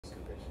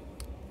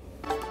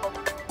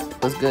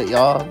What's good,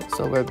 y'all?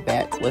 So we're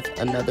back with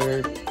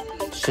another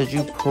should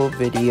you pull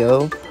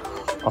video.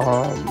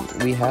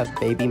 We have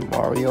baby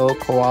Mario,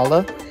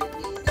 Koala,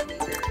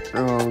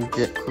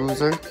 jet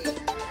cruiser,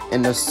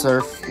 and the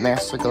surf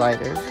master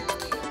glider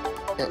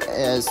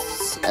as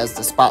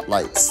the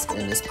spotlights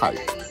in this pipe.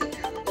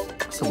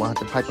 So we'll have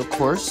the pipe, of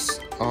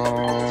course.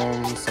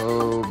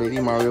 So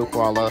baby Mario,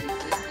 Koala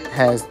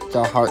has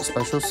the heart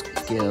special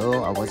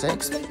skill. I wasn't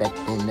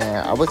expecting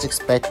that. I was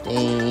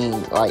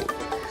expecting, like,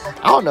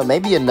 I don't know,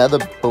 maybe another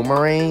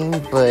boomerang,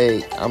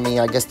 but I mean,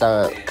 I guess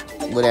that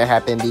wouldn't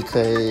happen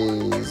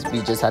because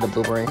we just had a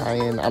boomerang high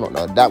end. I don't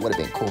know, that would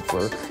have been cool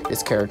for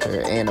this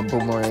character, and a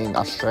boomerang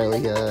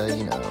Australia,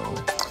 you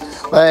know.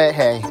 But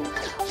hey,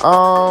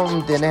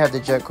 then they have the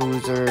jet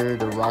cruiser,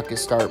 the rocket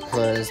start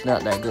plus,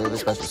 not that good, the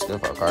special skill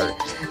for a card,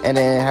 and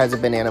then it has a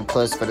banana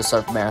plus for the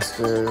surf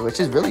master, which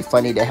is really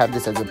funny. They have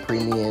this as a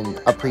premium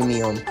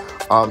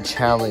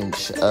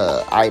challenge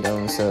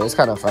item, so it's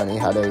kind of funny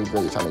how they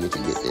really trying to get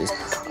you to get this.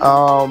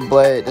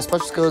 But the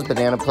special skill is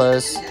banana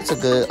plus. It's a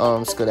good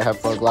skill to have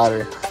for a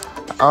glider.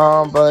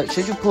 But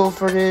should you pull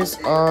for this?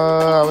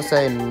 I would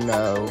say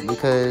no,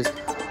 because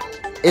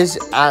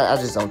I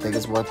just don't think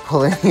it's worth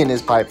pulling in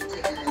this pipe.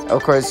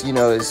 Of course, you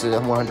know, it's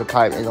a 100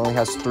 pipe and it only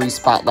has 3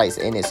 spotlights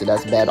in it, so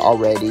that's bad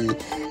already.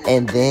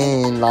 And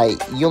then,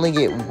 like, you only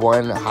get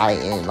one high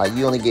end. Like,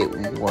 you only get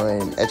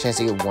a chance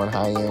to get one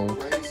high end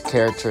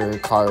character,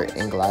 cart,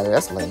 and glider.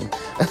 That's lame.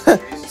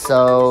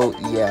 So,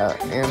 yeah.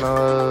 And,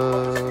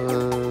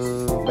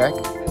 back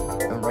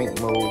in rank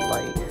mode,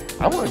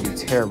 like, I want to be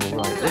terrible.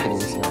 Like, look at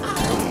this.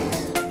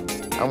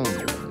 I'm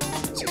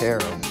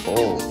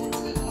terrible.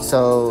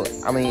 So,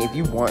 I mean, if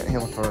you want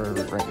him for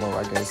rank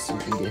mode, I guess you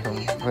can get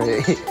him.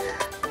 But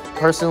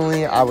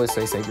personally, I would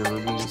say save your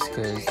rubies,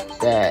 because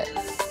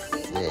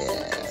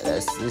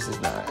this is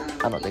not,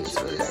 I don't think it's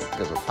really that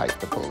good of a pipe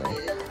to pull in.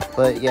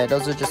 But yeah,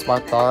 those are just my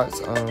thoughts,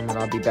 and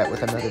I'll be back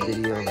with another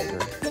video later.